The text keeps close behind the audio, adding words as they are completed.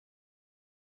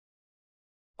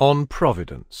On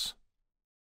Providence.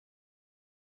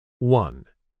 1.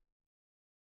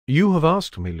 You have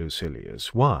asked me,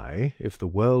 Lucilius, why, if the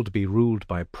world be ruled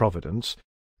by Providence,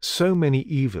 so many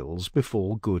evils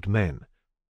befall good men.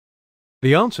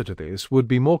 The answer to this would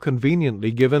be more conveniently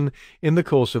given in the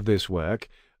course of this work,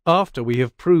 after we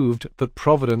have proved that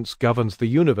Providence governs the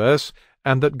universe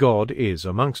and that God is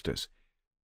amongst us.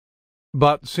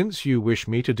 But since you wish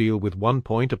me to deal with one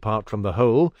point apart from the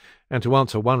whole, and to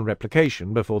answer one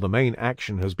replication before the main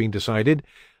action has been decided,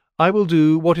 I will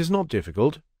do what is not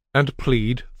difficult, and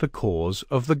plead the cause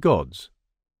of the gods.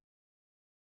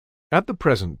 At the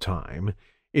present time,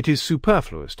 it is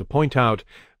superfluous to point out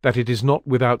that it is not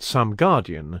without some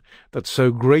guardian that so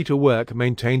great a work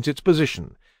maintains its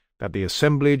position, that the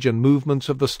assemblage and movements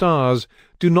of the stars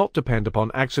do not depend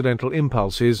upon accidental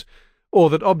impulses, or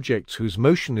that objects whose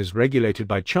motion is regulated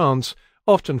by chance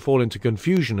often fall into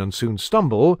confusion and soon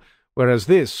stumble, whereas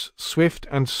this swift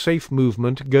and safe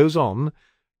movement goes on,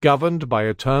 governed by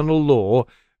eternal law,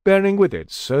 bearing with it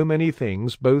so many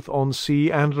things both on sea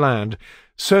and land,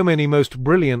 so many most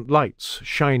brilliant lights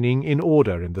shining in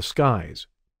order in the skies.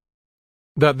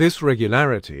 That this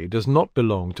regularity does not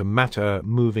belong to matter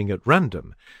moving at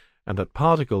random, and that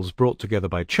particles brought together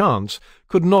by chance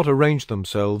could not arrange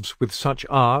themselves with such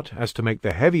art as to make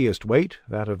the heaviest weight,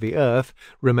 that of the earth,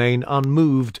 remain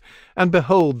unmoved, and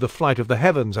behold the flight of the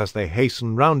heavens as they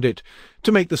hasten round it,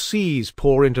 to make the seas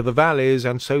pour into the valleys,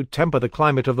 and so temper the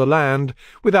climate of the land,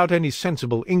 without any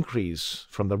sensible increase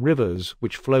from the rivers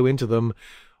which flow into them,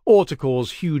 or to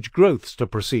cause huge growths to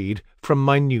proceed from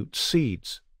minute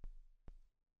seeds.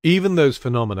 Even those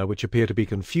phenomena which appear to be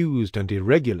confused and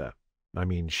irregular, I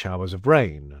mean showers of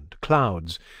rain and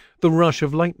clouds, the rush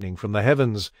of lightning from the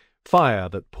heavens, fire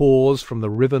that pours from the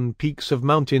riven peaks of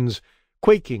mountains,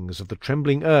 quakings of the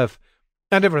trembling earth,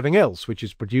 and everything else which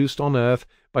is produced on earth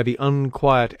by the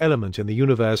unquiet element in the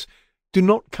universe, do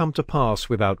not come to pass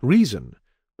without reason,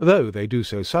 though they do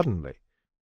so suddenly.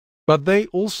 But they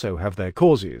also have their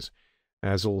causes,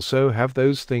 as also have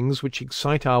those things which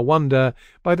excite our wonder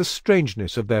by the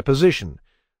strangeness of their position,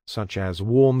 such as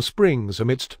warm springs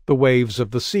amidst the waves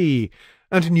of the sea,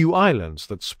 and new islands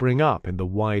that spring up in the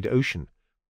wide ocean.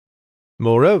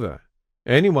 Moreover,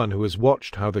 anyone who has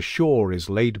watched how the shore is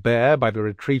laid bare by the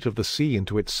retreat of the sea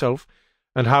into itself,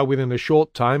 and how within a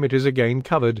short time it is again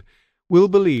covered, will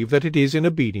believe that it is in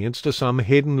obedience to some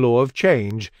hidden law of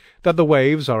change, that the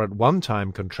waves are at one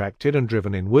time contracted and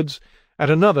driven inwards, at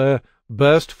another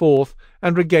burst forth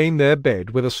and regain their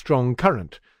bed with a strong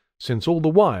current, since all the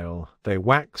while they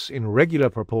wax in regular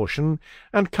proportion,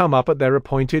 and come up at their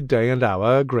appointed day and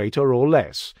hour, greater or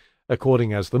less,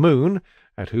 according as the moon,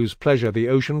 at whose pleasure the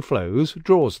ocean flows,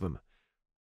 draws them.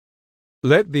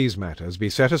 Let these matters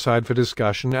be set aside for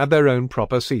discussion at their own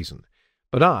proper season.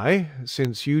 But I,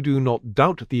 since you do not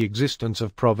doubt the existence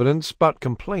of Providence, but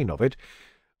complain of it,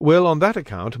 will on that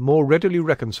account more readily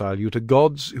reconcile you to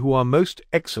gods who are most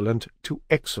excellent to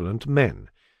excellent men.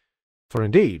 For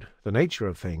indeed, the nature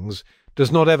of things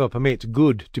does not ever permit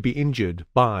good to be injured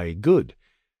by good.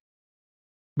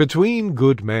 Between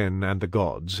good men and the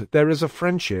gods there is a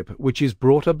friendship which is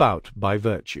brought about by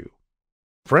virtue.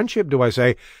 Friendship, do I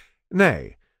say?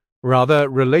 Nay, rather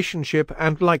relationship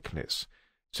and likeness,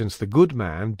 since the good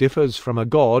man differs from a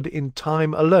god in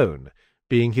time alone,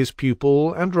 being his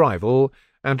pupil and rival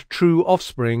and true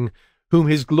offspring, whom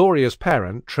his glorious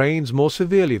parent trains more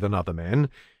severely than other men,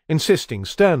 insisting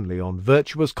sternly on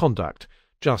virtuous conduct,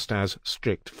 just as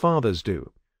strict fathers do.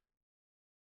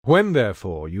 When,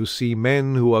 therefore, you see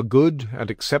men who are good and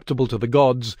acceptable to the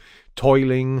gods,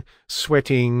 toiling,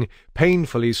 sweating,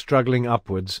 painfully struggling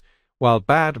upwards, while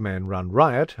bad men run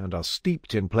riot and are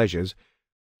steeped in pleasures,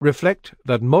 reflect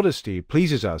that modesty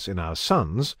pleases us in our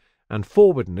sons, and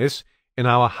forwardness in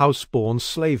our house-born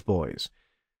slave-boys,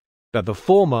 that the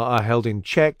former are held in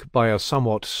check by a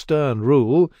somewhat stern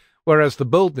rule, whereas the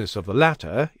boldness of the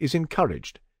latter is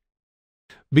encouraged.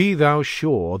 Be thou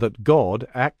sure that God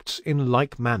acts in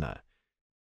like manner.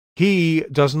 He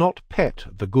does not pet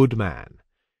the good man.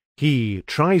 He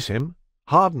tries him,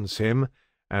 hardens him,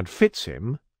 and fits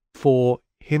him for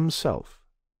himself.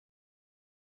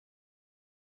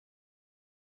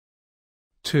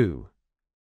 2.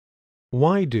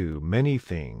 Why do many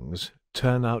things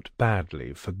turn out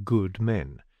badly for good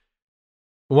men?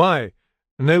 Why,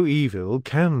 no evil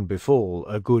can befall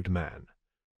a good man.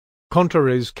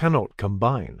 Contraries cannot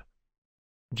combine.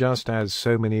 Just as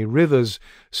so many rivers,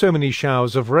 so many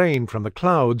showers of rain from the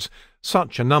clouds,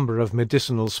 such a number of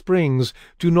medicinal springs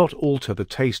do not alter the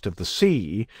taste of the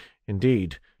sea,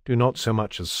 indeed, do not so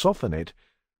much as soften it,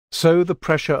 so the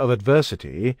pressure of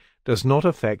adversity, does not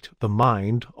affect the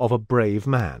mind of a brave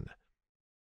man.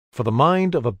 For the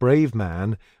mind of a brave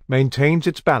man maintains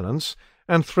its balance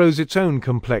and throws its own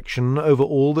complexion over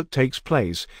all that takes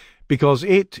place, because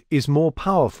it is more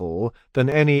powerful than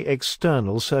any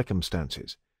external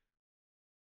circumstances.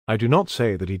 I do not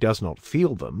say that he does not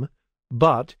feel them,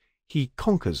 but he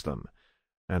conquers them,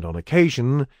 and on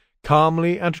occasion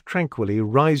calmly and tranquilly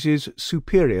rises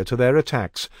superior to their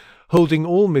attacks, holding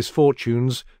all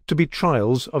misfortunes to be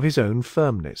trials of his own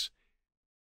firmness.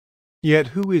 Yet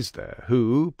who is there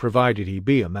who, provided he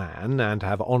be a man and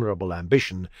have honourable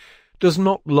ambition, does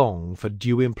not long for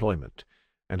due employment,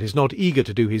 and is not eager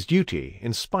to do his duty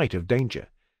in spite of danger?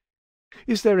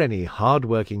 Is there any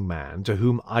hard-working man to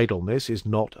whom idleness is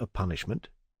not a punishment?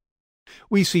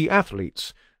 We see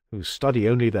athletes, who study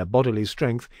only their bodily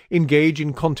strength, engage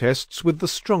in contests with the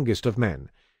strongest of men,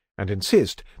 and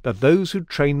insist that those who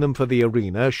train them for the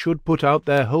arena should put out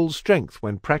their whole strength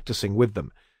when practising with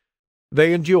them.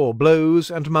 They endure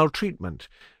blows and maltreatment,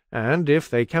 and if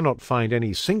they cannot find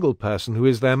any single person who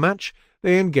is their match,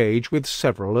 they engage with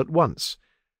several at once.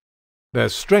 Their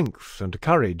strength and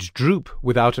courage droop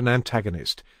without an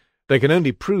antagonist. They can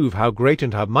only prove how great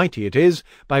and how mighty it is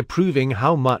by proving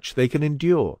how much they can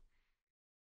endure.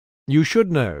 You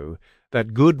should know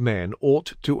that good men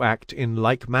ought to act in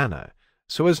like manner,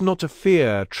 so as not to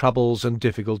fear troubles and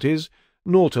difficulties,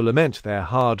 nor to lament their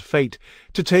hard fate,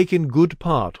 to take in good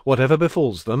part whatever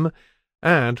befalls them,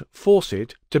 and force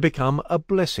it to become a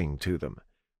blessing to them.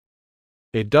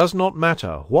 It does not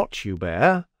matter what you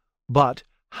bear, but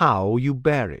how you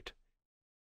bear it.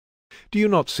 Do you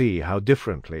not see how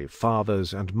differently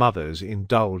fathers and mothers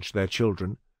indulge their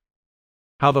children?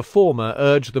 How the former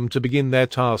urge them to begin their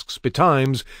tasks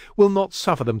betimes, will not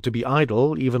suffer them to be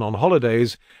idle even on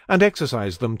holidays, and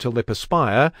exercise them till they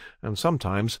perspire, and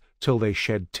sometimes till they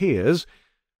shed tears,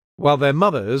 while their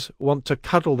mothers want to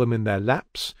cuddle them in their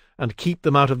laps, and keep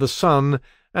them out of the sun,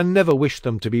 and never wish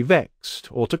them to be vexed,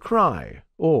 or to cry,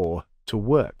 or to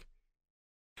work.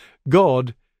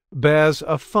 God bears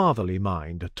a fatherly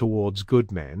mind towards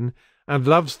good men, and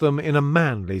loves them in a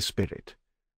manly spirit.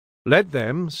 Let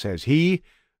them, says he,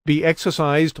 be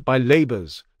exercised by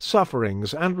labours,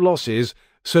 sufferings, and losses,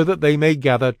 so that they may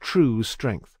gather true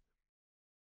strength.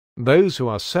 Those who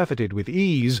are surfeited with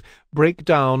ease break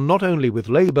down not only with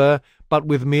labour, but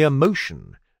with mere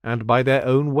motion, and by their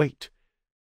own weight.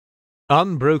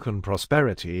 Unbroken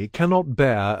prosperity cannot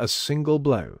bear a single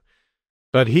blow,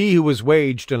 but he who has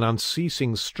waged an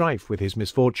unceasing strife with his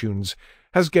misfortunes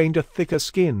has gained a thicker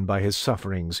skin by his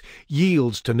sufferings,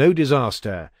 yields to no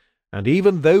disaster, and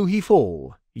even though he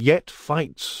fall, yet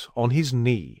fights on his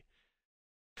knee.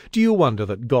 Do you wonder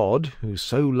that God, who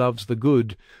so loves the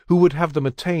good, who would have them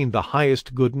attain the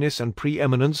highest goodness and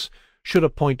preeminence, should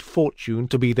appoint fortune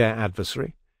to be their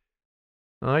adversary?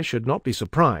 I should not be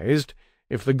surprised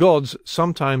if the gods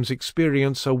sometimes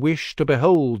experience a wish to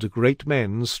behold great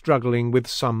men struggling with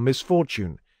some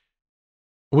misfortune.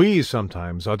 We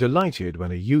sometimes are delighted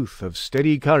when a youth of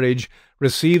steady courage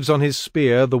receives on his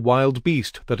spear the wild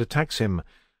beast that attacks him,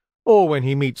 or when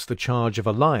he meets the charge of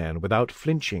a lion without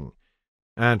flinching,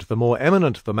 and the more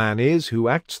eminent the man is who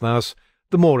acts thus,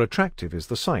 the more attractive is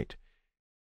the sight.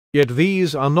 Yet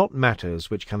these are not matters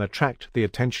which can attract the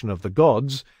attention of the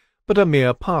gods, but a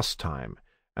mere pastime,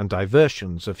 and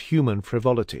diversions of human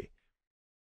frivolity.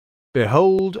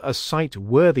 Behold a sight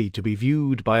worthy to be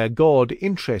viewed by a god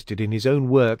interested in his own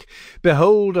work.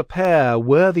 Behold a pair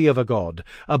worthy of a god,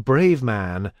 a brave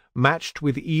man matched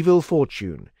with evil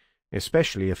fortune,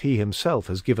 especially if he himself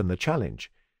has given the challenge.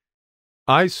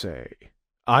 I say,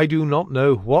 I do not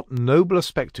know what nobler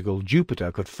spectacle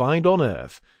Jupiter could find on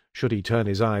earth, should he turn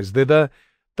his eyes thither,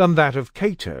 than that of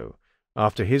Cato,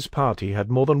 after his party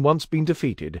had more than once been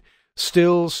defeated,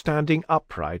 still standing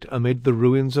upright amid the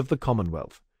ruins of the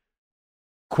Commonwealth.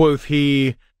 Quoth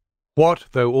he, "What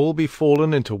though all be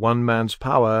fallen into one man's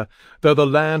power, though the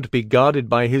land be guarded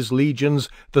by his legions,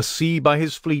 the sea by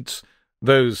his fleets,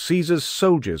 though Caesar's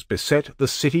soldiers beset the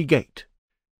city gate?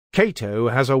 Cato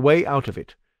has a way out of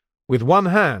it. With one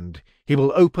hand he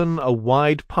will open a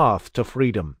wide path to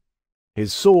freedom.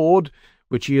 His sword,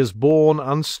 which he has borne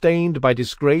unstained by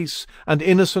disgrace and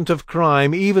innocent of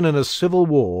crime even in a civil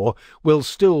war, will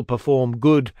still perform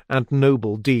good and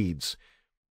noble deeds.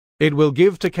 It will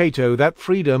give to Cato that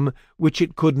freedom which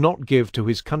it could not give to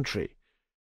his country.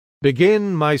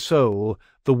 Begin, my soul,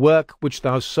 the work which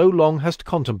thou so long hast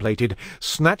contemplated.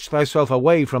 Snatch thyself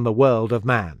away from the world of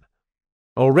man.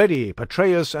 Already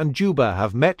Petreius and Juba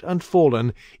have met and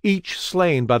fallen, each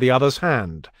slain by the other's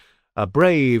hand, a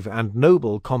brave and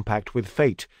noble compact with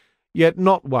fate, yet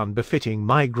not one befitting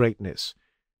my greatness.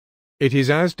 It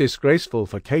is as disgraceful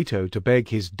for Cato to beg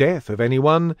his death of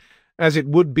anyone as it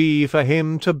would be for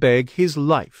him to beg his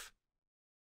life.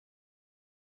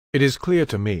 It is clear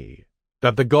to me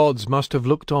that the gods must have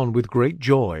looked on with great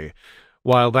joy,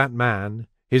 while that man,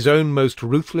 his own most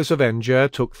ruthless avenger,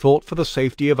 took thought for the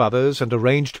safety of others and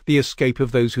arranged the escape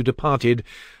of those who departed,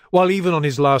 while even on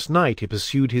his last night he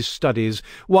pursued his studies,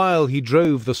 while he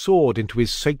drove the sword into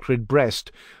his sacred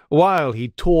breast, while he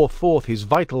tore forth his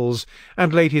vitals,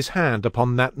 and laid his hand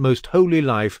upon that most holy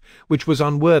life which was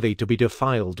unworthy to be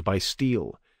defiled by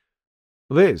steel.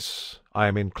 This, I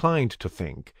am inclined to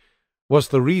think, was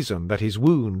the reason that his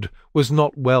wound was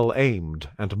not well aimed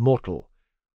and mortal.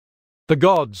 The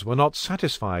gods were not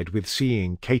satisfied with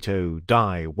seeing Cato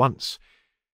die once.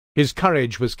 His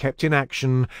courage was kept in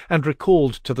action and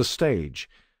recalled to the stage,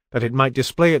 that it might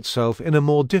display itself in a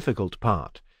more difficult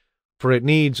part, for it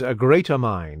needs a greater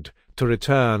mind to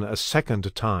return a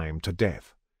second time to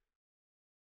death.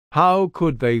 How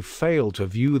could they fail to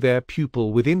view their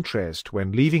pupil with interest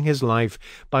when leaving his life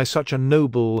by such a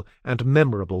noble and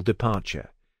memorable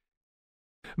departure?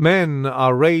 Men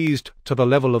are raised to the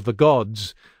level of the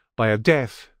gods by a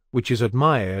death which is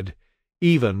admired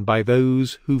even by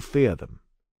those who fear them.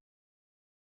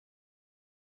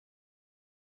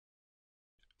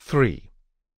 3.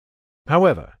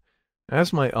 However,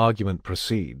 as my argument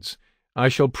proceeds, I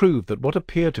shall prove that what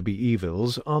appear to be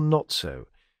evils are not so.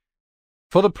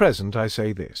 For the present I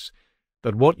say this,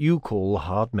 that what you call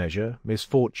hard measure,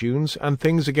 misfortunes, and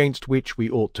things against which we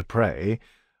ought to pray,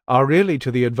 are really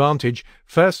to the advantage,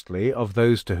 firstly, of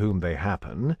those to whom they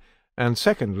happen, and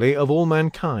secondly, of all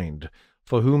mankind,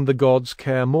 for whom the gods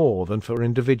care more than for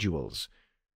individuals.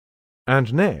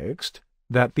 And next,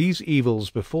 that these evils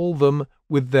befall them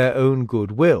with their own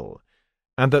good will,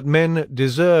 and that men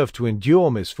deserve to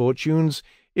endure misfortunes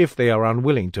if they are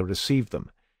unwilling to receive them.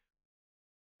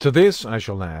 To this I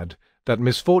shall add that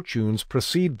misfortunes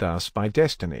proceed thus by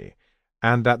destiny,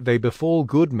 and that they befall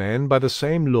good men by the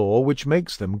same law which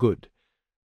makes them good.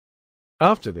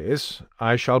 After this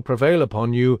I shall prevail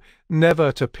upon you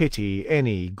never to pity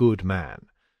any good man,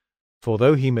 for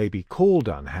though he may be called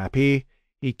unhappy,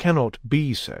 he cannot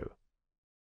be so.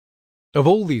 Of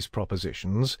all these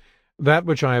propositions, that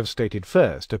which I have stated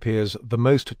first appears the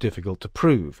most difficult to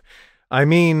prove. I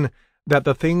mean, that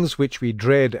the things which we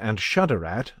dread and shudder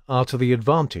at are to the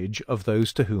advantage of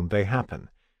those to whom they happen.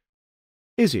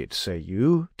 Is it, say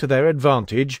you, to their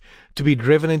advantage to be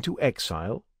driven into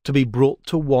exile, to be brought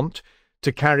to want,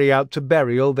 to carry out to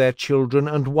burial their children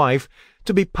and wife,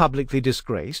 to be publicly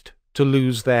disgraced, to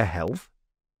lose their health?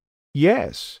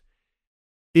 Yes.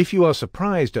 If you are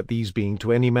surprised at these being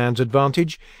to any man's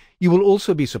advantage, you will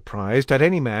also be surprised at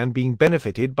any man being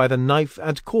benefited by the knife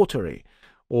and cautery,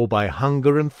 or by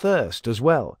hunger and thirst as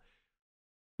well.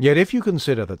 Yet if you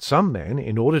consider that some men,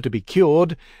 in order to be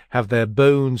cured, have their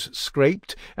bones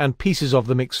scraped and pieces of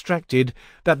them extracted,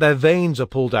 that their veins are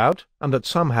pulled out, and that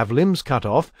some have limbs cut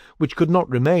off, which could not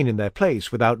remain in their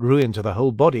place without ruin to the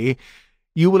whole body,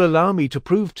 you will allow me to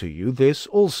prove to you this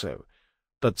also,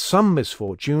 that some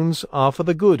misfortunes are for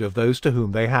the good of those to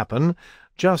whom they happen,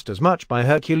 just as much by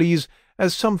Hercules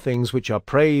as some things which are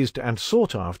praised and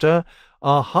sought after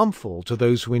are harmful to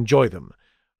those who enjoy them,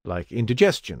 like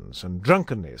indigestions and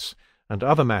drunkenness, and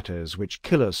other matters which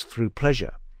kill us through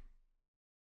pleasure.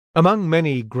 Among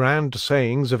many grand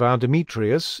sayings of our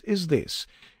Demetrius is this,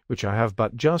 which I have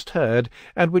but just heard,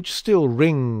 and which still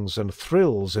rings and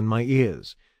thrills in my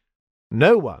ears.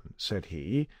 No one, said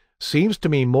he, seems to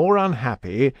me more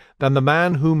unhappy than the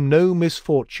man whom no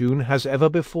misfortune has ever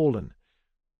befallen.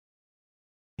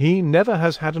 He never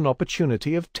has had an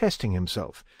opportunity of testing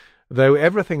himself, though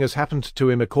everything has happened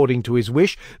to him according to his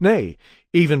wish, nay,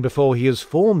 even before he has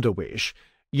formed a wish,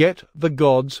 yet the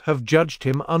gods have judged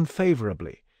him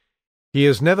unfavourably. He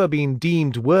has never been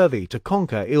deemed worthy to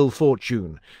conquer ill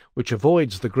fortune, which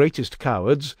avoids the greatest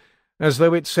cowards, as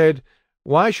though it said,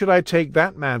 "Why should I take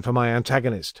that man for my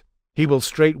antagonist? He will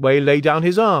straightway lay down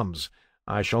his arms.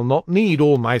 I shall not need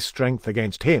all my strength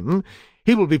against him.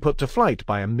 He will be put to flight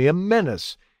by a mere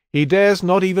menace. He dares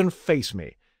not even face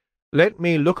me. Let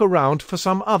me look around for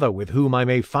some other with whom I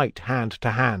may fight hand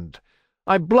to hand.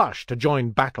 I blush to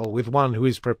join battle with one who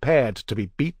is prepared to be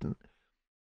beaten."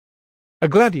 A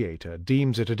gladiator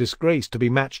deems it a disgrace to be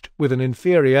matched with an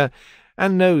inferior,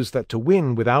 and knows that to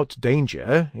win without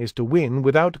danger is to win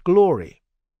without glory.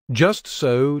 Just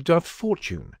so doth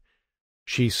fortune.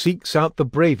 She seeks out the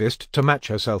bravest to match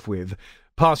herself with,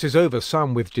 passes over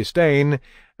some with disdain,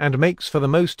 and makes for the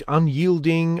most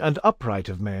unyielding and upright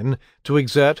of men to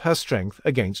exert her strength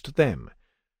against them.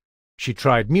 She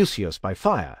tried Mucius by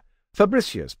fire,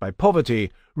 Fabricius by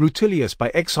poverty, Rutilius by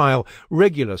exile,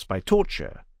 Regulus by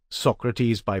torture,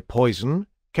 Socrates by poison,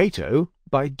 Cato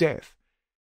by death.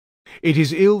 It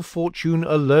is ill fortune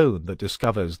alone that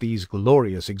discovers these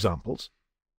glorious examples.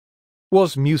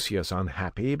 Was Mucius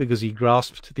unhappy because he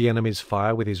grasped the enemy's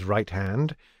fire with his right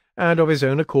hand, and of his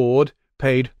own accord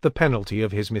paid the penalty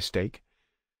of his mistake?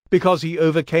 Because he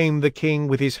overcame the king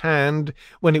with his hand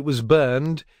when it was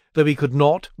burned, though he could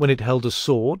not when it held a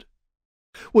sword?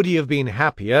 Would he have been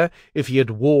happier if he had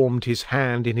warmed his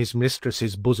hand in his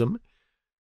mistress's bosom?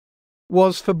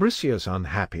 Was Fabricius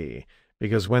unhappy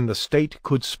because when the state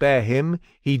could spare him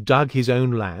he dug his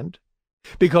own land?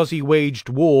 Because he waged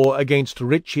war against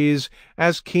riches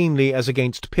as keenly as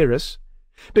against Pyrrhus?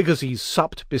 Because he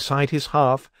supped beside his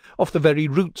hearth off the very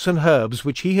roots and herbs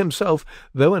which he himself,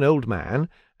 though an old man,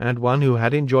 and one who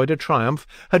had enjoyed a triumph,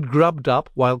 had grubbed up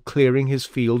while clearing his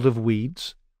field of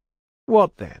weeds?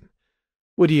 What then?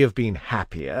 Would he have been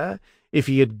happier if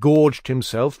he had gorged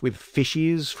himself with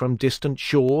fishes from distant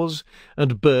shores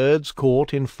and birds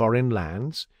caught in foreign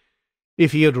lands?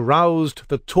 If he had roused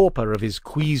the torpor of his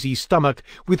queasy stomach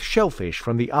with shellfish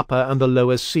from the upper and the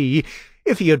lower sea?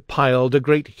 If he had piled a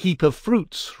great heap of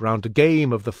fruits round a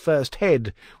game of the first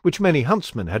head, which many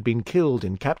huntsmen had been killed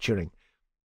in capturing?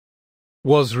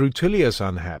 Was Rutilius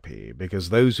unhappy because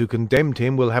those who condemned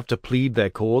him will have to plead their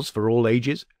cause for all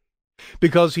ages?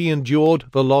 Because he endured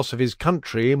the loss of his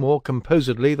country more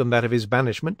composedly than that of his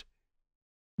banishment?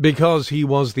 Because he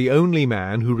was the only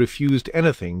man who refused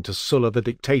anything to Sulla the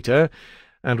dictator,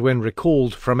 and when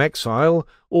recalled from exile,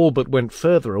 all but went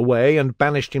further away and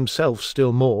banished himself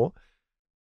still more?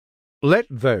 Let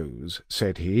those,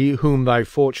 said he, whom thy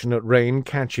fortunate reign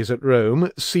catches at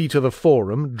Rome, see to the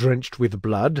Forum drenched with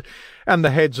blood, and the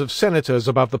heads of senators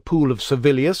above the pool of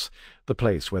Servilius, the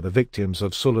place where the victims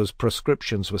of Sulla's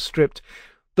proscriptions were stripped,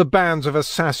 the bands of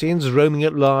assassins roaming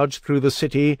at large through the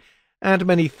city, and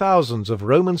many thousands of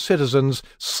Roman citizens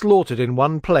slaughtered in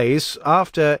one place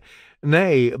after,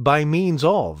 nay, by means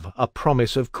of, a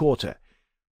promise of quarter.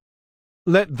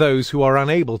 Let those who are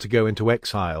unable to go into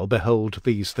exile behold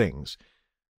these things.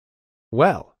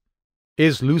 Well,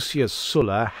 is Lucius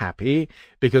Sulla happy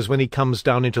because when he comes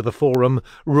down into the Forum,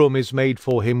 room is made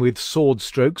for him with sword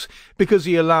strokes, because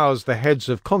he allows the heads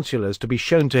of consulars to be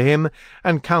shown to him,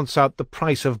 and counts out the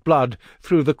price of blood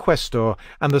through the questor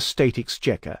and the state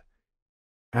exchequer?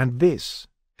 And this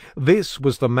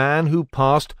was the man who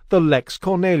passed the Lex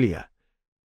Cornelia.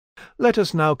 Let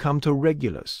us now come to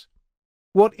Regulus.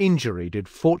 What injury did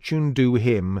fortune do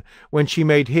him when she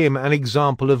made him an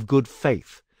example of good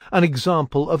faith, an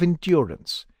example of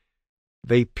endurance?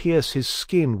 They pierce his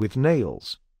skin with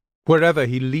nails. Wherever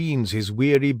he leans his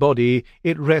weary body,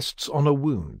 it rests on a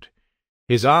wound.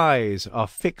 His eyes are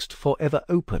fixed for ever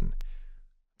open.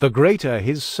 The greater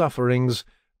his sufferings,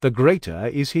 the greater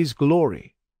is his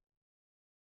glory.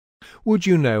 Would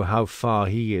you know how far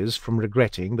he is from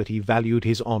regretting that he valued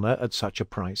his honour at such a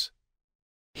price?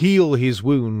 Heal his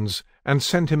wounds, and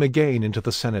send him again into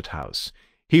the Senate house.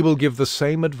 He will give the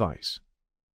same advice.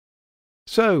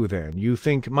 So, then, you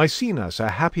think Maecenas a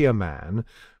happier man,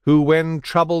 who, when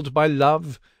troubled by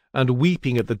love, and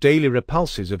weeping at the daily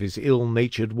repulses of his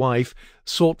ill-natured wife,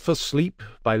 sought for sleep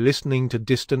by listening to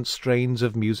distant strains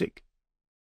of music?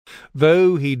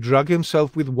 Though he drug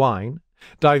himself with wine,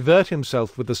 divert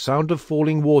himself with the sound of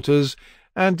falling waters,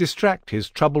 and distract his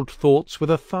troubled thoughts with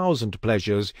 1,000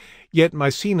 pleasures, yet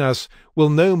Maecenas will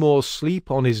no more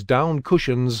sleep on his down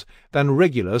cushions than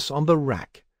Regulus on the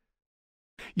rack.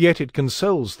 Yet it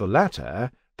consoles the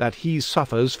latter that he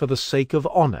suffers for the sake of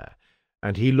honour,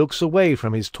 and he looks away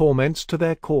from his torments to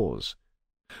their cause,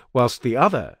 whilst the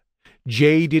other,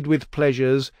 jaded with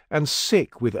pleasures and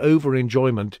sick with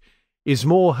over-enjoyment, is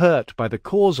more hurt by the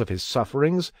cause of his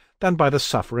sufferings than by the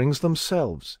sufferings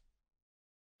themselves.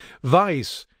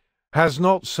 Vice has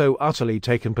not so utterly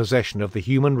taken possession of the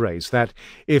human race that,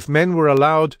 if men were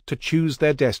allowed to choose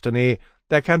their destiny,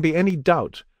 there can be any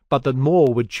doubt but that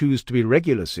more would choose to be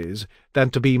Regulus's than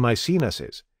to be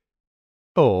Maecenases.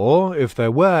 Or, if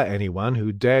there were anyone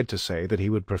who dared to say that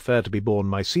he would prefer to be born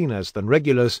Maecenas than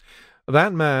Regulus,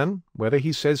 that man, whether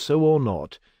he says so or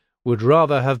not, would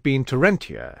rather have been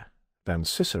Terentia than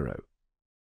Cicero.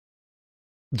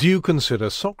 Do you consider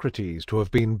Socrates to have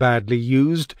been badly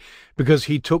used, because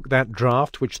he took that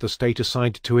draught which the state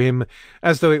assigned to him,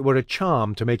 as though it were a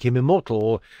charm to make him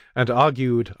immortal, and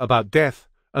argued about death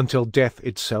until death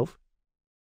itself?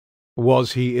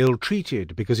 Was he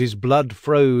ill-treated because his blood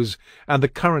froze, and the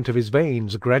current of his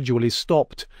veins gradually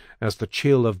stopped, as the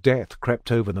chill of death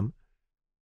crept over them?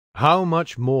 How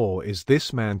much more is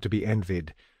this man to be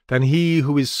envied than he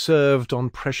who is served on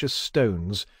precious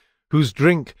stones, whose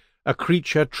drink a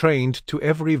creature trained to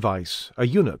every vice, a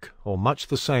eunuch, or much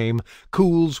the same,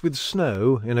 cools with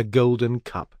snow in a golden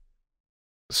cup.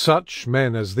 Such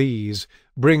men as these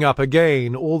bring up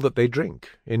again all that they drink,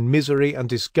 in misery and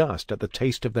disgust at the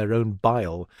taste of their own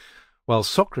bile, while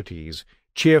Socrates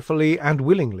cheerfully and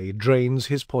willingly drains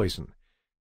his poison.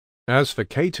 As for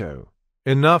Cato,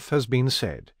 enough has been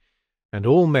said, and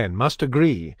all men must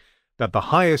agree that the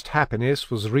highest happiness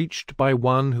was reached by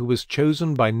one who was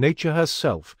chosen by nature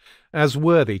herself as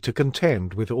worthy to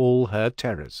contend with all her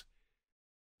terrors.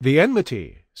 The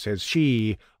enmity, says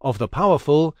she, of the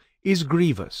powerful is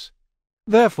grievous.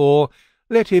 Therefore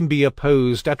let him be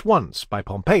opposed at once by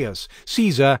Pompeius,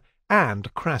 Caesar,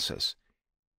 and Crassus.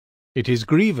 It is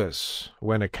grievous,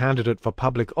 when a candidate for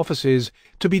public offices,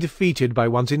 to be defeated by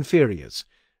one's inferiors.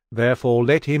 Therefore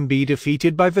let him be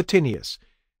defeated by Vatinius.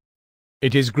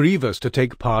 It is grievous to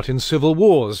take part in civil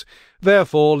wars.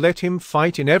 Therefore let him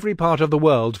fight in every part of the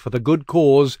world for the good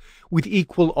cause with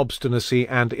equal obstinacy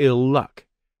and ill luck.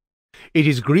 It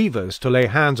is grievous to lay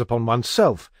hands upon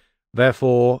oneself.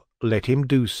 Therefore let him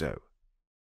do so.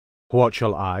 What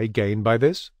shall I gain by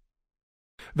this?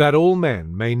 That all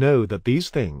men may know that these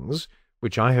things,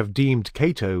 which I have deemed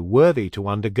Cato worthy to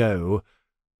undergo,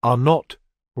 are not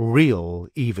real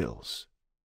evils.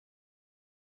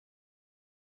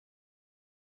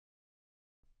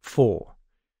 4.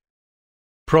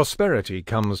 Prosperity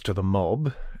comes to the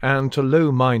mob, and to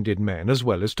low-minded men as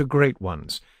well as to great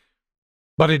ones.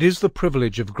 But it is the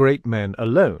privilege of great men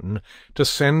alone to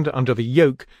send under the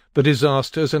yoke the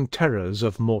disasters and terrors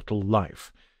of mortal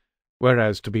life,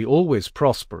 whereas to be always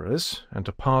prosperous, and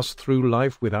to pass through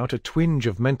life without a twinge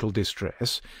of mental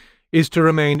distress, is to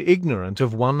remain ignorant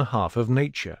of one half of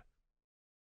nature.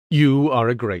 You are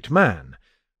a great man,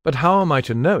 but how am I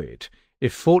to know it,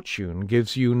 if fortune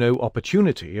gives you no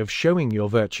opportunity of showing your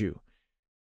virtue?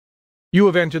 You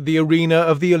have entered the arena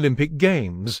of the Olympic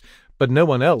Games, but no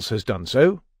one else has done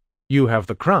so. You have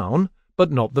the crown,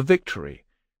 but not the victory.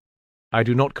 I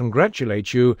do not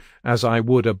congratulate you as I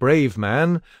would a brave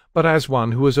man, but as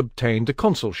one who has obtained a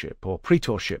consulship or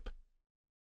praetorship.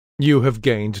 You have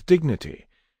gained dignity.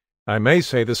 I may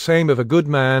say the same of a good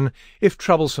man, if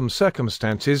troublesome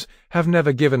circumstances have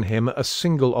never given him a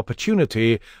single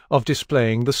opportunity of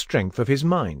displaying the strength of his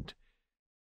mind.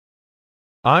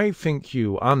 I think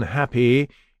you unhappy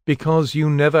because you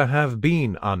never have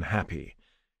been unhappy.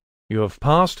 You have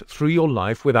passed through your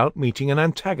life without meeting an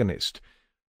antagonist.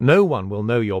 No one will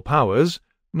know your powers,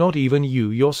 not even you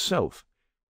yourself.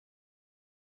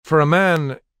 For a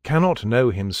man cannot know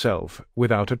himself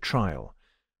without a trial.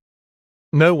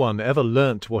 No one ever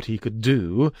learnt what he could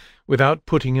do without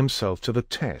putting himself to the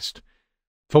test,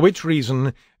 for which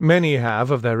reason many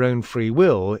have of their own free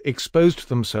will exposed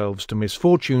themselves to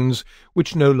misfortunes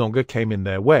which no longer came in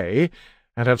their way,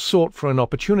 and have sought for an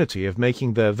opportunity of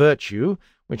making their virtue,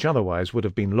 which otherwise would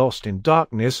have been lost in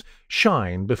darkness,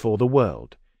 shine before the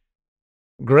world.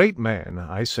 Great men,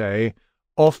 I say,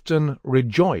 often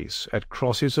rejoice at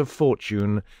crosses of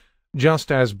fortune,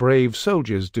 just as brave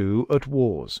soldiers do at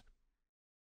wars.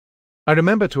 I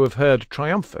remember to have heard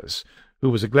Triumphus,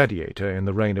 who was a gladiator in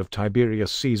the reign of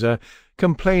Tiberius Caesar,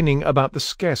 complaining about the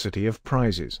scarcity of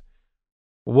prizes.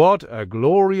 "What a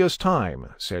glorious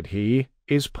time," said he,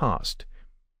 "is past."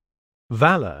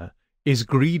 Valour is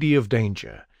greedy of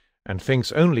danger, and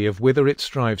thinks only of whither it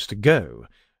strives to go,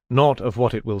 not of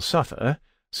what it will suffer,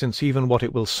 since even what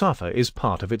it will suffer is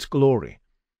part of its glory.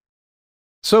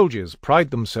 Soldiers pride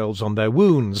themselves on their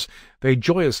wounds. They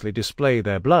joyously display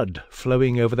their blood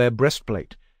flowing over their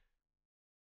breastplate.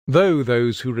 Though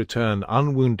those who return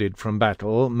unwounded from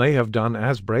battle may have done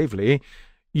as bravely,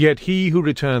 yet he who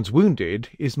returns wounded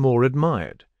is more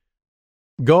admired.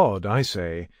 God, I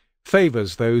say,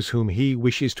 favours those whom he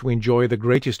wishes to enjoy the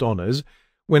greatest honours,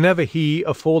 whenever he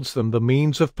affords them the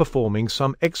means of performing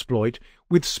some exploit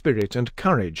with spirit and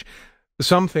courage,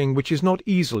 something which is not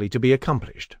easily to be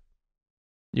accomplished.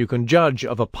 You can judge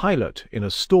of a pilot in a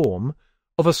storm,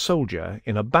 of a soldier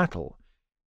in a battle.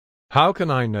 How can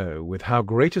I know with how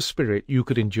great a spirit you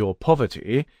could endure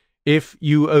poverty, if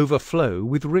you overflow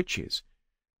with riches?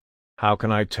 How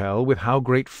can I tell with how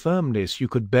great firmness you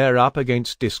could bear up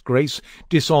against disgrace,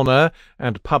 dishonour,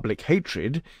 and public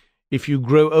hatred, if you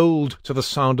grow old to the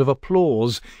sound of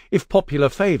applause, if popular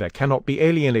favour cannot be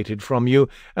alienated from you,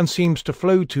 and seems to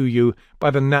flow to you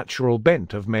by the natural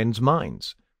bent of men's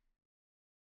minds?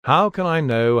 How can I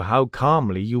know how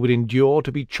calmly you would endure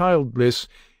to be childless,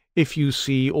 if you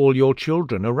see all your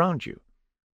children around you?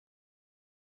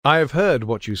 I have heard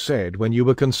what you said when you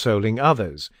were consoling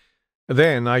others.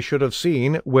 Then I should have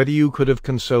seen whether you could have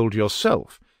consoled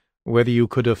yourself, whether you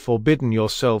could have forbidden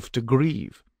yourself to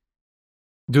grieve.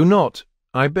 Do not,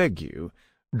 I beg you,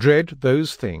 dread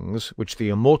those things which the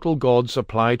immortal gods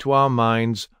apply to our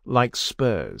minds like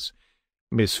spurs.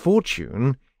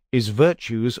 Misfortune is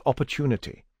virtue's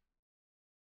opportunity.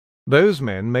 Those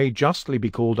men may justly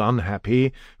be called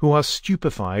unhappy who are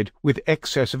stupefied with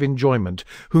excess of enjoyment,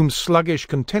 whom sluggish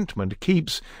contentment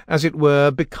keeps, as it were,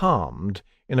 becalmed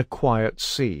in a quiet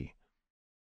sea.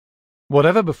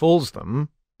 Whatever befalls them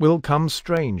will come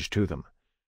strange to them.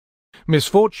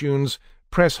 Misfortunes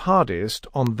press hardest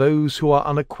on those who are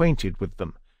unacquainted with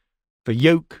them. The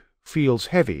yoke feels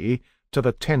heavy to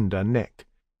the tender neck.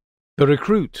 The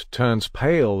recruit turns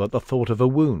pale at the thought of a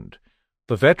wound.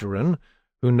 The veteran,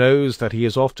 who knows that he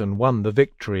has often won the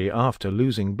victory after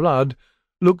losing blood,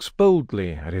 looks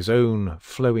boldly at his own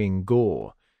flowing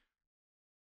gore.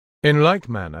 In like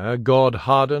manner, God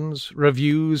hardens,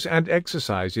 reviews, and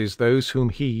exercises those whom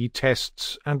he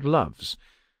tests and loves.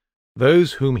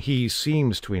 Those whom he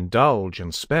seems to indulge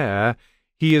and spare,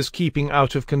 he is keeping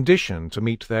out of condition to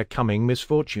meet their coming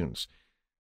misfortunes.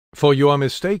 For you are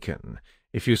mistaken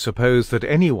if you suppose that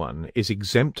anyone is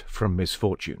exempt from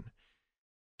misfortune.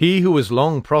 He who has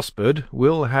long prospered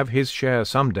will have his share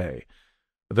some day.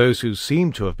 Those who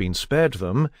seem to have been spared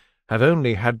them have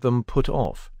only had them put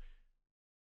off.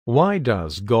 Why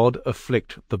does God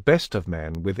afflict the best of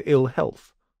men with ill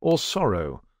health, or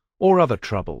sorrow, or other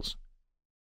troubles?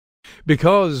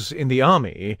 Because in the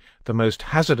army the most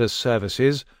hazardous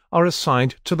services are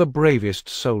assigned to the bravest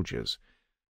soldiers.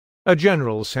 A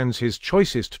general sends his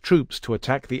choicest troops to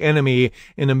attack the enemy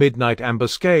in a midnight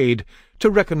ambuscade, to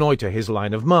reconnoitre his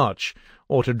line of march,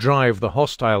 or to drive the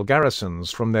hostile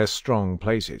garrisons from their strong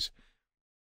places.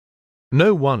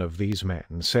 No one of these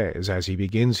men says, as he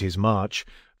begins his march,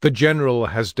 "The general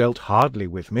has dealt hardly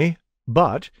with me,"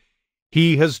 but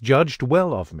 "he has judged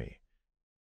well of me."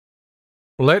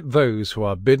 Let those who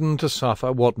are bidden to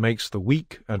suffer what makes the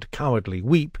weak and cowardly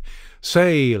weep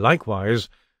say likewise,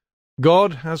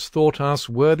 "God has thought us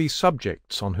worthy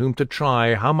subjects on whom to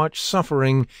try how much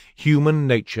suffering human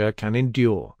nature can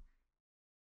endure."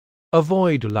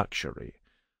 Avoid luxury,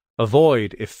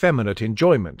 avoid effeminate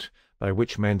enjoyment, by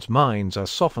which men's minds are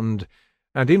softened,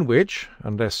 and in which,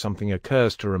 unless something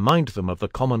occurs to remind them of the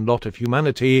common lot of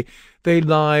humanity, they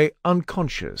lie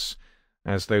unconscious,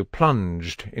 as though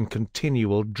plunged in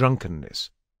continual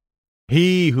drunkenness.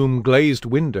 He whom glazed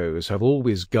windows have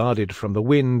always guarded from the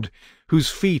wind, whose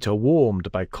feet are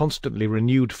warmed by constantly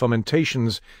renewed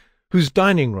fomentations, whose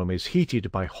dining room is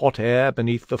heated by hot air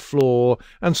beneath the floor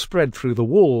and spread through the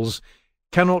walls,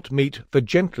 cannot meet the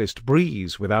gentlest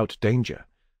breeze without danger.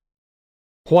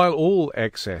 While all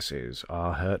excesses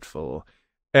are hurtful,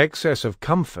 excess of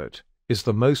comfort is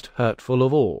the most hurtful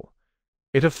of all.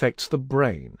 It affects the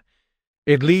brain.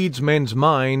 It leads men's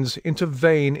minds into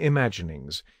vain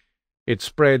imaginings. It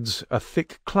spreads a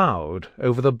thick cloud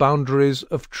over the boundaries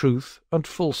of truth and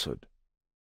falsehood.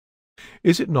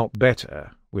 Is it not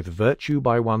better, with virtue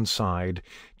by one side,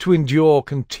 to endure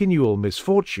continual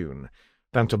misfortune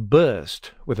than to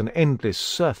burst with an endless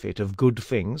surfeit of good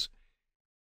things?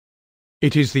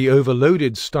 It is the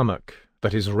overloaded stomach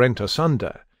that is rent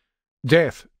asunder.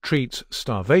 Death treats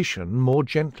starvation more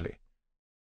gently.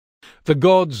 The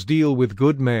gods deal with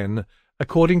good men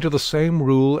according to the same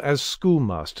rule as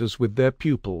schoolmasters with their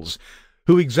pupils,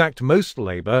 who exact most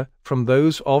labour from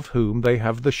those of whom they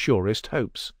have the surest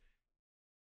hopes.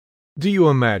 Do you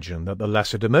imagine that the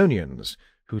Lacedaemonians,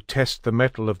 who test the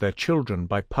mettle of their children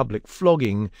by public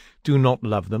flogging, do not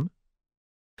love them?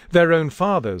 Their own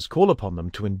fathers call upon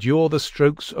them to endure the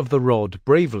strokes of the rod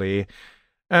bravely,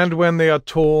 and when they are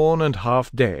torn and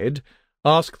half dead,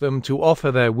 ask them to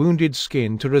offer their wounded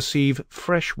skin to receive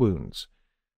fresh wounds.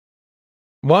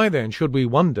 Why then should we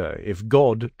wonder if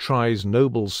God tries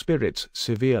noble spirits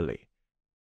severely?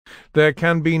 There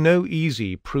can be no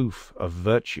easy proof of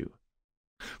virtue.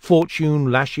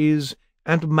 Fortune lashes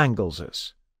and mangles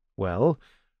us. Well,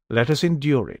 let us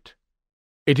endure it.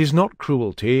 It is not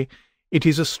cruelty, it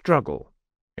is a struggle,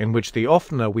 in which the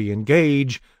oftener we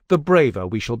engage, the braver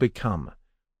we shall become.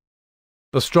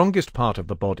 The strongest part of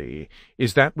the body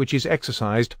is that which is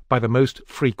exercised by the most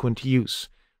frequent use.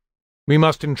 We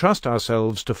must entrust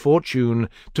ourselves to fortune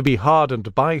to be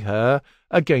hardened by her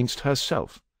against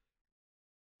herself.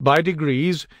 By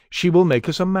degrees she will make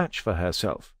us a match for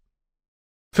herself.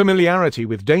 Familiarity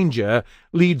with danger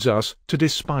leads us to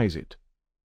despise it.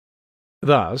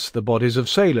 Thus the bodies of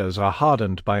sailors are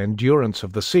hardened by endurance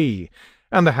of the sea,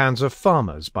 and the hands of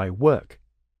farmers by work.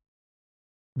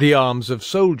 The arms of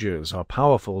soldiers are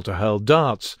powerful to hurl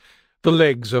darts, the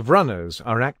legs of runners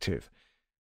are active.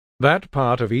 That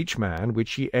part of each man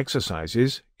which he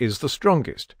exercises is the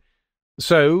strongest.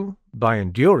 So, by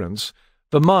endurance,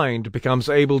 the mind becomes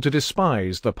able to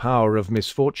despise the power of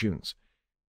misfortunes.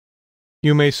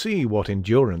 You may see what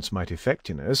endurance might effect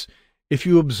in us if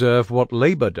you observe what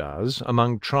labour does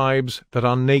among tribes that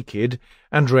are naked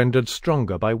and rendered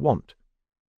stronger by want.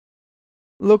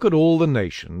 Look at all the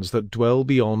nations that dwell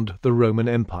beyond the Roman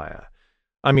Empire.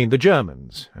 I mean the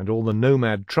Germans, and all the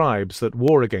nomad tribes that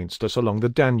war against us along the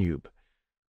Danube.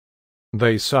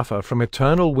 They suffer from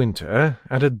eternal winter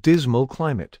and a dismal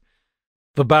climate.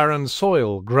 The barren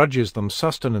soil grudges them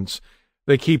sustenance.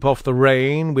 They keep off the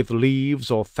rain with leaves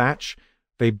or thatch.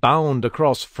 They bound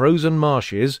across frozen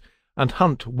marshes and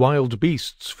hunt wild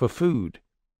beasts for food.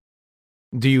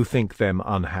 Do you think them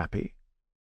unhappy?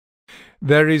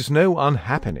 There is no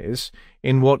unhappiness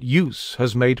in what use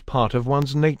has made part of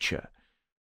one's nature.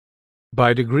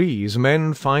 By degrees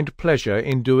men find pleasure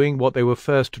in doing what they were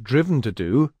first driven to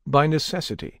do by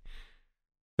necessity.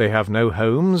 They have no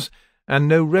homes and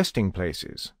no resting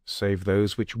places, save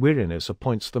those which weariness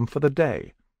appoints them for the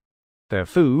day. Their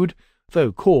food,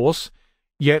 though coarse,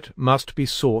 yet must be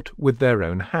sought with their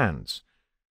own hands.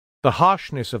 The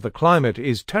harshness of the climate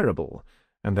is terrible,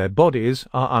 and their bodies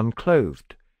are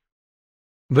unclothed.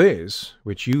 This,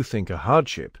 which you think a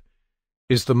hardship,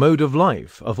 is the mode of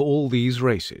life of all these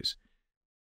races.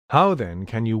 How then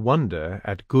can you wonder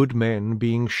at good men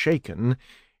being shaken,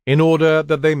 in order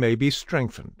that they may be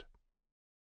strengthened?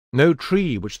 No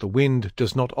tree which the wind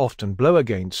does not often blow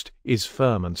against is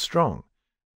firm and strong,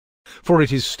 for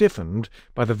it is stiffened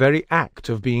by the very act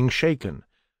of being shaken,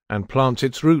 and plants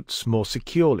its roots more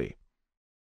securely.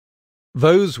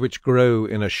 Those which grow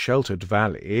in a sheltered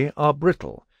valley are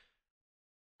brittle,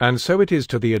 and so it is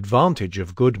to the advantage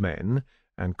of good men,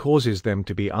 and causes them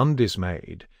to be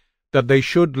undismayed, that they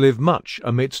should live much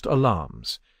amidst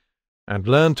alarms, and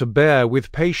learn to bear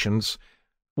with patience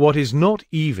what is not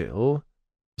evil,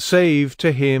 save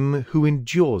to him who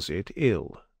endures it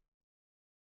ill.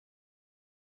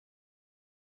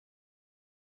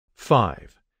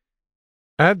 5.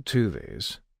 Add to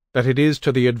this, that it is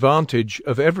to the advantage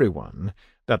of everyone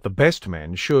that the best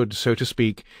men should, so to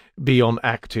speak, be on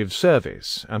active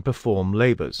service and perform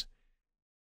labours.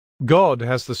 God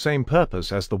has the same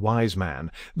purpose as the wise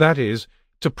man, that is,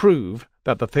 to prove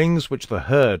that the things which the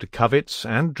herd covets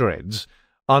and dreads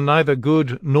are neither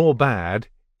good nor bad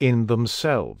in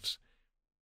themselves.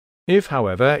 If,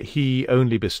 however, he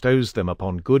only bestows them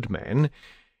upon good men,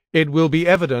 it will be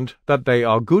evident that they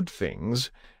are good things,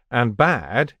 and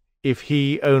bad if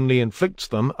he only inflicts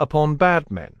them upon bad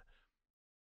men.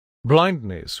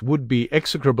 Blindness would be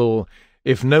execrable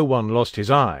if no one lost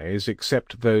his eyes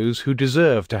except those who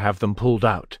deserve to have them pulled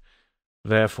out.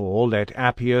 Therefore let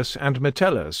Appius and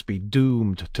Metellus be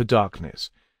doomed to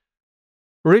darkness.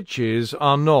 Riches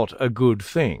are not a good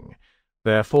thing,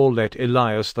 therefore let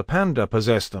Elias the Pander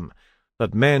possess them,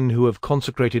 that men who have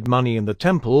consecrated money in the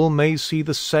temple may see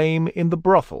the same in the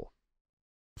brothel.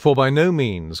 For by no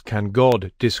means can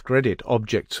God discredit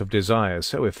objects of desire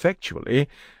so effectually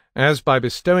as by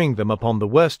bestowing them upon the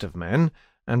worst of men,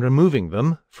 and removing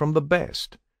them from the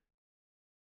best.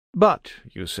 But,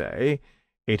 you say,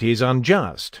 it is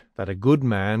unjust that a good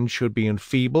man should be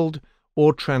enfeebled,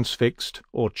 or transfixed,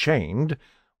 or chained,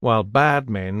 while bad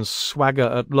men swagger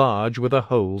at large with a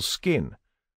whole skin.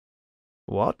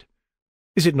 What?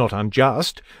 Is it not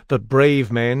unjust that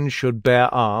brave men should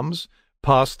bear arms,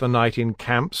 pass the night in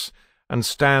camps, and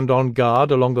stand on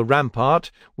guard along the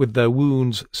rampart with their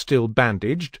wounds still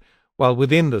bandaged, while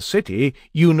within the city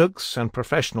eunuchs and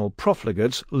professional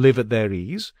profligates live at their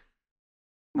ease?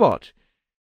 What?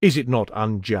 Is it not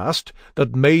unjust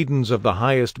that maidens of the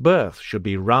highest birth should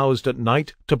be roused at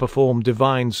night to perform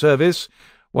divine service,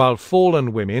 while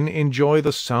fallen women enjoy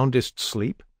the soundest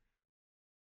sleep?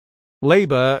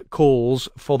 Labour calls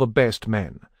for the best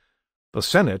men. The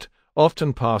Senate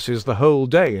often passes the whole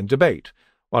day in debate,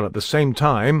 while at the same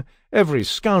time every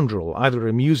scoundrel either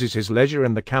amuses his leisure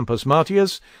in the Campus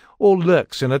Martius, or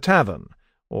lurks in a tavern,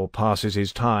 or passes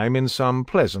his time in some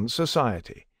pleasant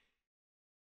society.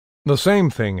 The same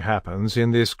thing happens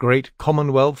in this great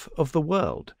commonwealth of the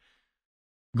world.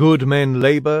 Good men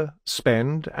labour,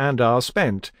 spend, and are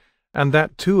spent, and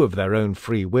that too of their own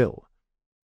free will.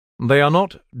 They are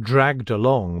not dragged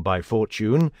along by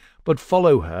fortune, but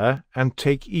follow her and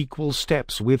take equal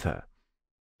steps with her.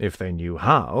 If they knew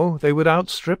how, they would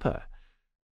outstrip her.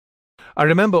 I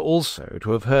remember also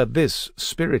to have heard this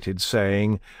spirited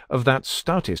saying of that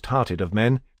stoutest-hearted of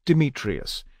men,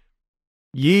 Demetrius.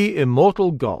 "Ye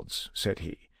immortal gods," said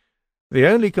he, "the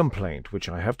only complaint which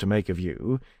I have to make of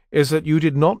you is that you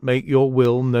did not make your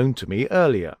will known to me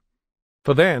earlier.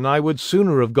 for then I would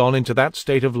sooner have gone into that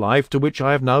state of life to which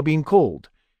I have now been called.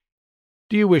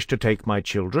 Do you wish to take my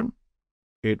children?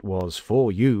 It was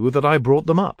for you that I brought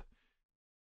them up.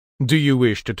 Do you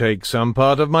wish to take some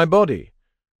part of my body?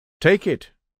 Take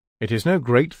it. It is no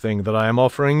great thing that I am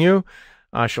offering you.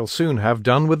 I shall soon have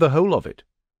done with the whole of it.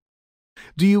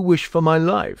 Do you wish for my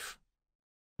life?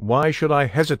 Why should I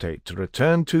hesitate to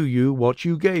return to you what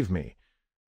you gave me?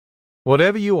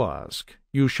 Whatever you ask,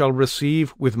 you shall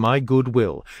receive with my good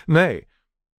will. Nay,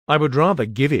 I would rather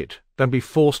give it than be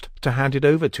forced to hand it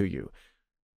over to you.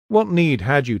 What need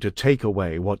had you to take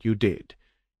away what you did?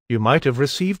 You might have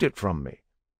received it from me.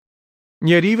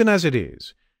 Yet even as it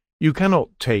is, you cannot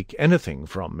take anything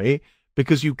from me,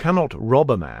 because you cannot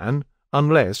rob a man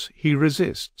unless he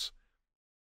resists.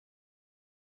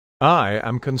 I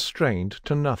am constrained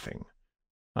to nothing.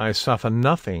 I suffer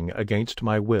nothing against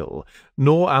my will,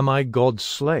 nor am I God's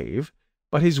slave,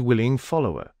 but his willing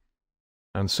follower,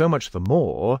 and so much the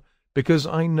more because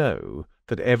I know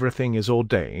that everything is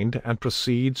ordained and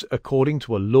proceeds according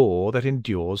to a law that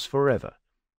endures forever.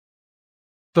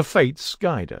 The fates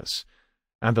guide us,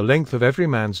 and the length of every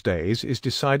man's days is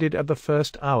decided at the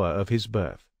first hour of his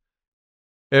birth.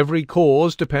 Every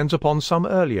cause depends upon some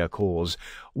earlier cause.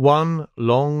 One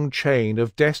long chain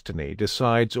of destiny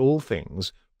decides all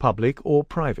things, public or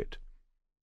private.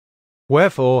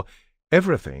 Wherefore,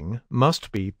 everything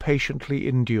must be patiently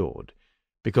endured,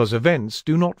 because events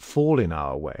do not fall in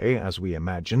our way, as we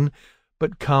imagine,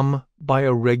 but come by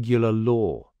a regular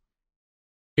law.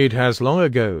 It has long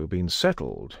ago been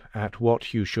settled at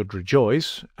what you should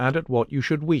rejoice and at what you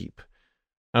should weep,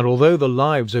 and although the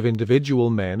lives of individual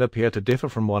men appear to differ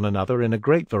from one another in a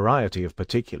great variety of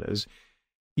particulars,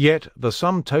 yet the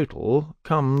sum total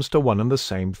comes to one and the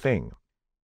same thing.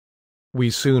 We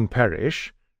soon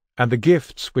perish, and the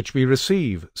gifts which we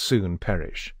receive soon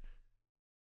perish.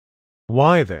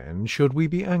 Why, then, should we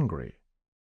be angry?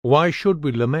 Why should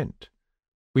we lament?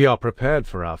 We are prepared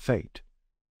for our fate.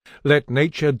 Let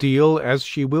nature deal as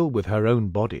she will with her own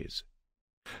bodies.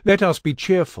 Let us be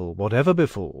cheerful whatever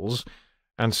befalls,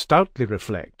 and stoutly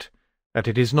reflect that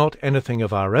it is not anything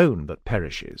of our own that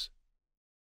perishes.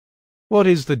 What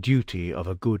is the duty of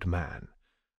a good man?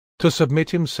 To submit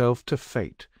himself to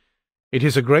fate. It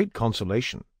is a great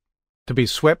consolation to be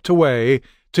swept away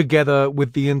together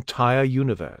with the entire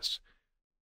universe.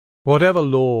 Whatever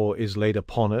law is laid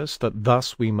upon us that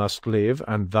thus we must live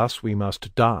and thus we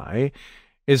must die,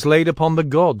 is laid upon the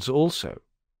gods also.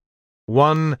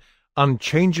 One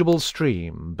unchangeable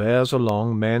stream bears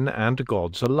along men and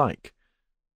gods alike.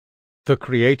 The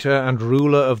creator and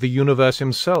ruler of the universe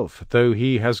himself, though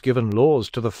he has given laws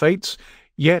to the fates,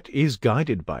 yet is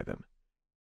guided by them.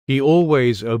 He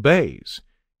always obeys,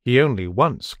 he only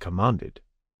once commanded.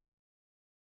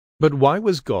 But why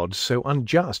was God so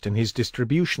unjust in his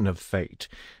distribution of fate,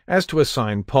 as to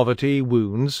assign poverty,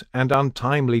 wounds, and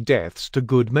untimely deaths to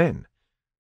good men?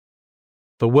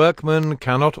 The workman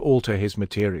cannot alter his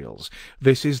materials.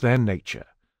 This is their nature.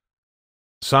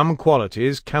 Some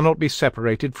qualities cannot be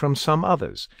separated from some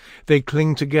others. They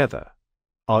cling together,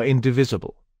 are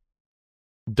indivisible.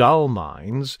 Dull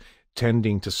minds,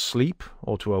 tending to sleep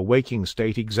or to a waking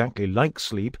state exactly like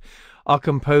sleep, are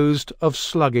composed of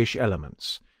sluggish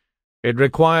elements. It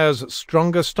requires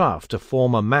stronger stuff to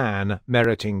form a man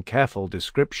meriting careful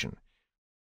description.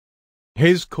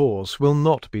 His course will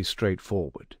not be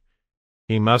straightforward.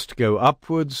 He must go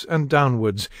upwards and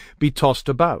downwards, be tossed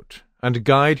about, and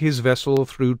guide his vessel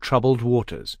through troubled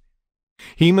waters.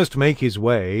 He must make his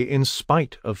way in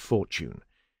spite of fortune.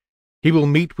 He will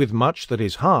meet with much that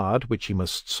is hard, which he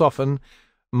must soften,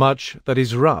 much that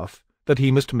is rough, that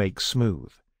he must make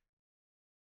smooth.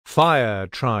 Fire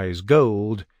tries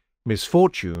gold,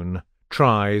 misfortune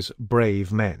tries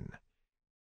brave men.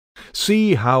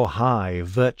 See how high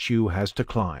virtue has to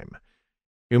climb.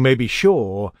 You may be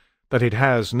sure that it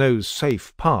has no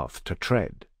safe path to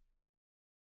tread.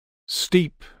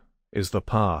 Steep is the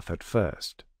path at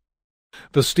first.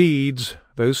 The steeds,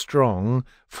 though strong,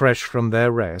 fresh from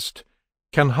their rest,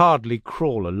 can hardly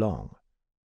crawl along.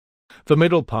 The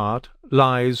middle part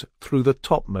lies through the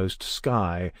topmost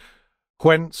sky,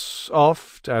 whence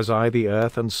oft, as I the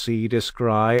earth and sea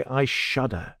descry, I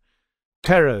shudder.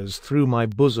 Terrors through my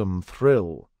bosom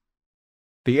thrill.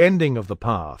 The ending of the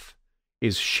path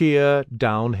is sheer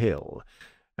downhill,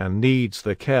 and needs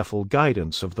the careful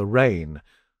guidance of the rain.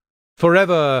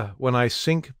 Forever, when I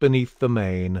sink beneath the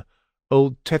main,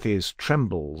 old Tethys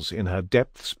trembles in her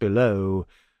depths below,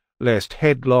 lest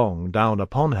headlong down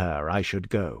upon her I should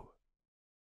go.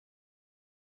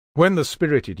 When the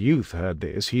spirited youth heard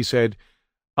this, he said,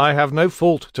 I have no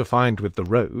fault to find with the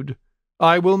road.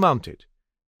 I will mount it.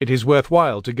 It is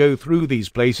worthwhile to go through these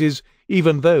places,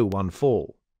 even though one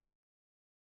fall.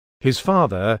 His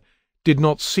father did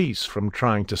not cease from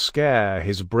trying to scare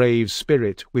his brave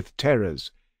spirit with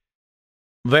terrors.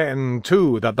 Then,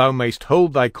 too, that thou mayst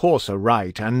hold thy course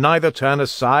aright, and neither turn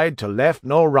aside to left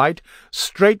nor right,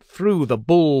 straight through the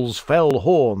bull's fell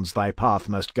horns thy path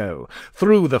must go,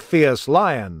 through the fierce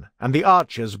lion and the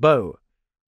archer's bow.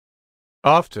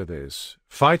 After this,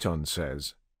 Phaeton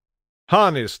says,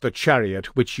 Harness the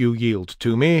chariot which you yield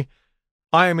to me.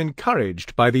 I am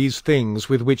encouraged by these things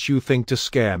with which you think to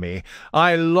scare me.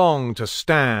 I long to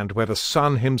stand where the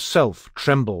sun himself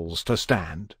trembles to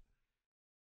stand.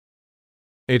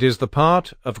 It is the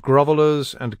part of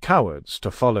grovellers and cowards to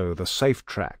follow the safe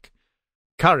track.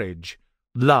 Courage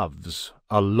loves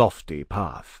a lofty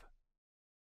path.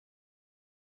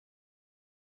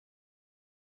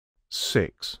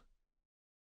 6.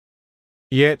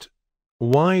 Yet,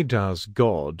 why does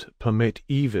God permit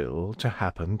evil to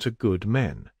happen to good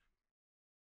men?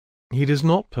 He does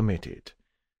not permit it.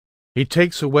 He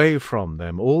takes away from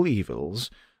them all evils,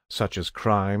 such as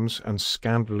crimes and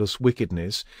scandalous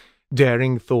wickedness,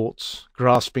 daring thoughts,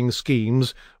 grasping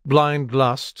schemes, blind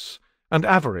lusts, and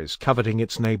avarice coveting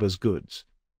its neighbour's goods.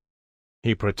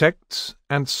 He protects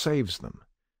and saves them.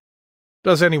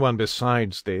 Does anyone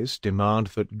besides this demand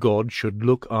that God should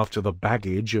look after the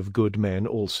baggage of good men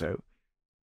also?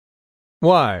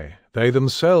 Why, they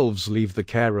themselves leave the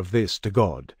care of this to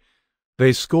God.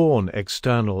 They scorn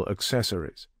external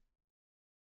accessories.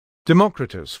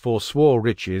 Democritus forswore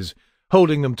riches,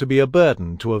 holding them to be a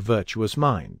burden to a virtuous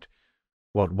mind.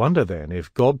 What wonder, then,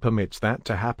 if God permits that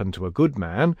to happen to a good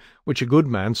man, which a good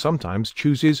man sometimes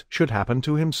chooses should happen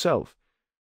to himself?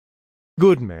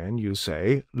 Good men, you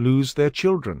say, lose their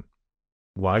children.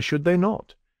 Why should they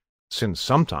not? Since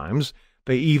sometimes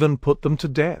they even put them to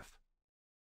death.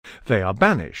 They are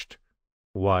banished.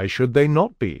 Why should they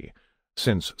not be?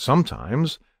 Since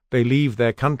sometimes they leave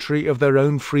their country of their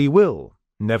own free will,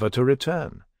 never to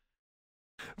return.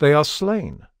 They are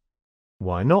slain.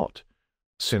 Why not?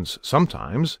 Since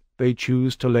sometimes they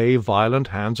choose to lay violent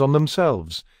hands on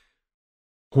themselves.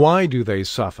 Why do they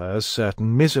suffer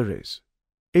certain miseries?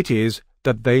 It is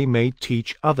that they may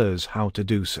teach others how to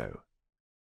do so.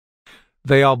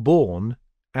 They are born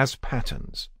as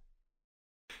patterns.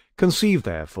 Conceive,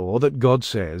 therefore, that God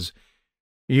says,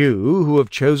 You who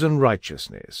have chosen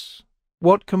righteousness,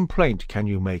 what complaint can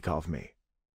you make of me?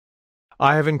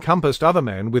 I have encompassed other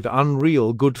men with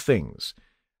unreal good things,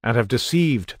 and have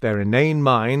deceived their inane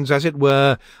minds, as it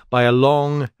were, by a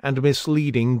long and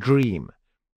misleading dream.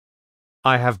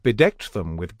 I have bedecked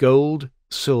them with gold,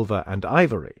 silver, and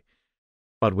ivory,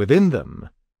 but within them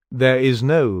there is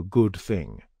no good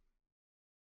thing.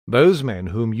 Those men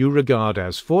whom you regard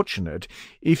as fortunate,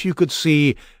 if you could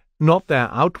see not their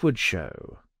outward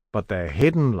show, but their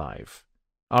hidden life,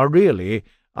 are really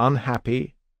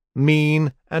unhappy,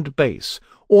 mean, and base,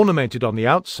 ornamented on the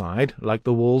outside like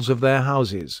the walls of their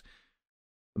houses.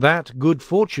 That good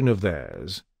fortune of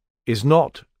theirs is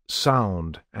not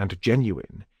sound and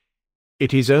genuine.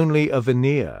 It is only a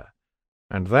veneer,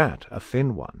 and that a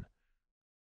thin one.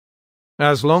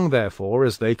 As long, therefore,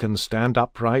 as they can stand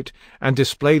upright and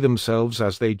display themselves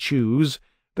as they choose,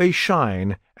 they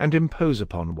shine and impose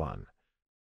upon one.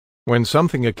 When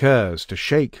something occurs to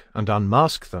shake and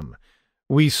unmask them,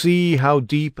 we see how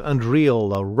deep and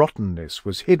real a rottenness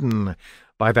was hidden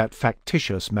by that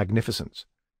factitious magnificence.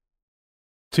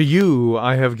 To you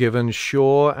I have given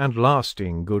sure and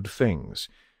lasting good things,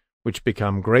 which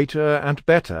become greater and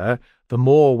better the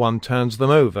more one turns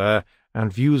them over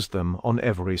and views them on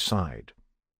every side.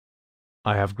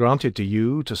 I have granted to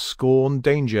you to scorn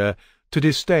danger, to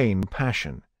disdain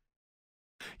passion.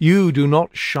 You do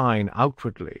not shine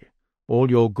outwardly. All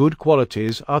your good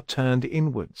qualities are turned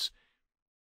inwards.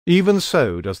 Even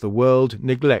so does the world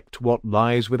neglect what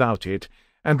lies without it,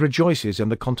 and rejoices in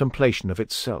the contemplation of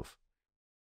itself.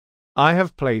 I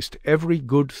have placed every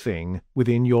good thing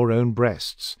within your own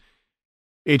breasts.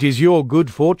 It is your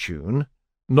good fortune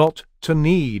not to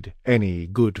need any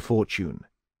good fortune.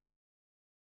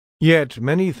 Yet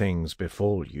many things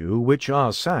befall you which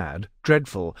are sad,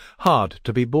 dreadful, hard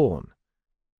to be borne.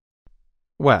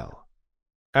 Well,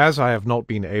 as I have not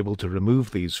been able to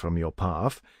remove these from your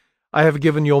path, I have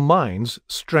given your minds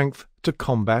strength to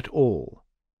combat all.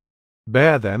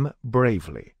 Bear them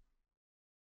bravely.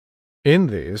 In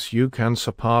this you can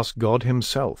surpass God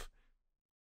himself.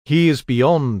 He is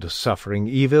beyond suffering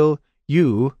evil,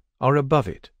 you are above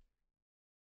it.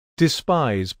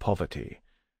 Despise poverty.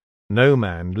 No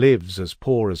man lives as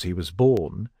poor as he was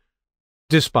born.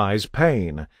 Despise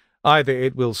pain. Either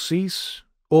it will cease,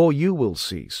 or you will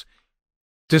cease.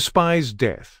 Despise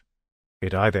death.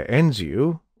 It either ends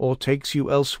you or takes you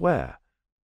elsewhere.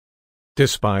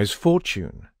 Despise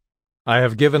fortune. I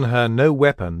have given her no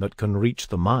weapon that can reach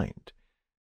the mind.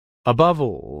 Above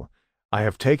all, I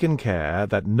have taken care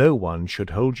that no one should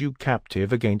hold you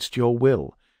captive against your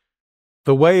will.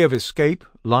 The way of escape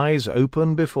lies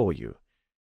open before you.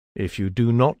 If you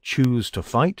do not choose to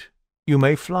fight, you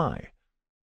may fly.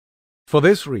 For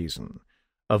this reason,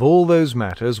 of all those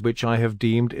matters which I have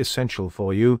deemed essential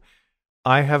for you,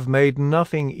 I have made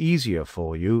nothing easier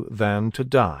for you than to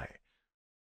die.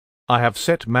 I have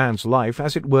set man's life,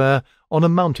 as it were, on a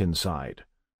mountainside.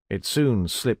 It soon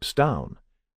slips down.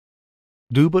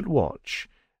 Do but watch,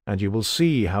 and you will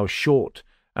see how short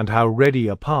and how ready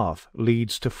a path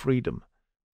leads to freedom.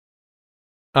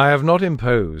 I have not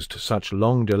imposed such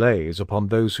long delays upon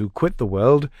those who quit the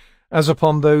world as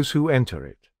upon those who enter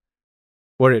it.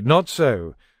 Were it not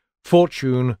so,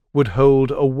 fortune would hold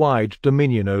a wide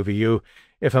dominion over you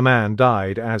if a man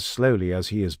died as slowly as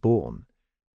he is born.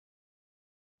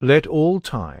 Let all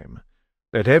time,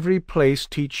 let every place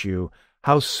teach you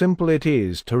how simple it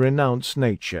is to renounce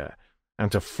nature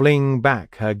and to fling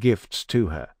back her gifts to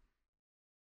her.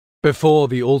 Before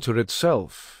the altar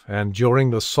itself, and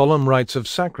during the solemn rites of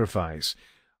sacrifice,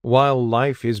 while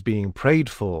life is being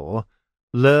prayed for,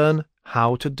 learn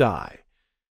how to die.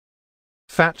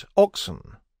 Fat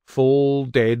oxen fall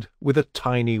dead with a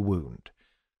tiny wound.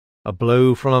 A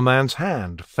blow from a man's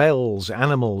hand fells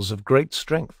animals of great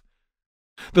strength.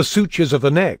 The sutures of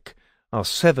the neck are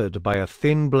severed by a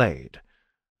thin blade,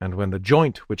 and when the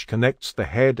joint which connects the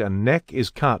head and neck is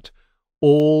cut,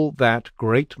 all that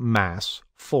great mass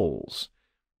falls.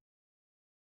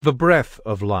 The breath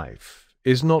of life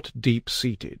is not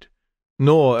deep-seated,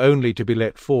 nor only to be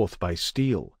let forth by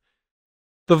steel.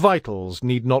 The vitals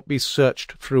need not be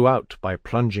searched throughout by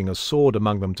plunging a sword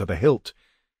among them to the hilt.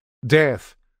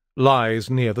 Death lies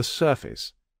near the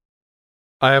surface.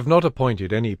 I have not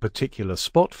appointed any particular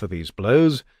spot for these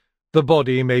blows. The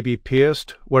body may be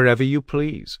pierced wherever you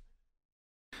please.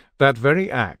 That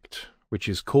very act, which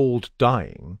is called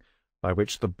dying, by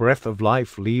which the breath of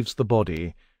life leaves the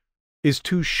body, is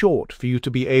too short for you to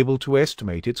be able to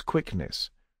estimate its quickness.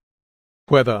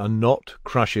 Whether a knot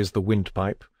crushes the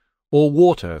windpipe, or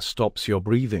water stops your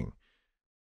breathing,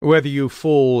 whether you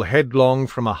fall headlong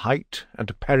from a height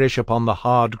and perish upon the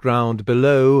hard ground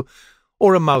below,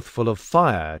 or a mouthful of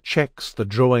fire checks the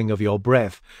drawing of your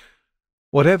breath,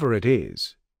 whatever it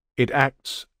is, it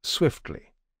acts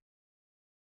swiftly.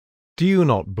 Do you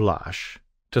not blush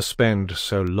to spend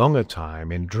so long a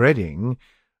time in dreading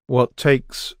what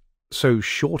takes so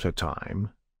short a time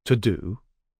to do?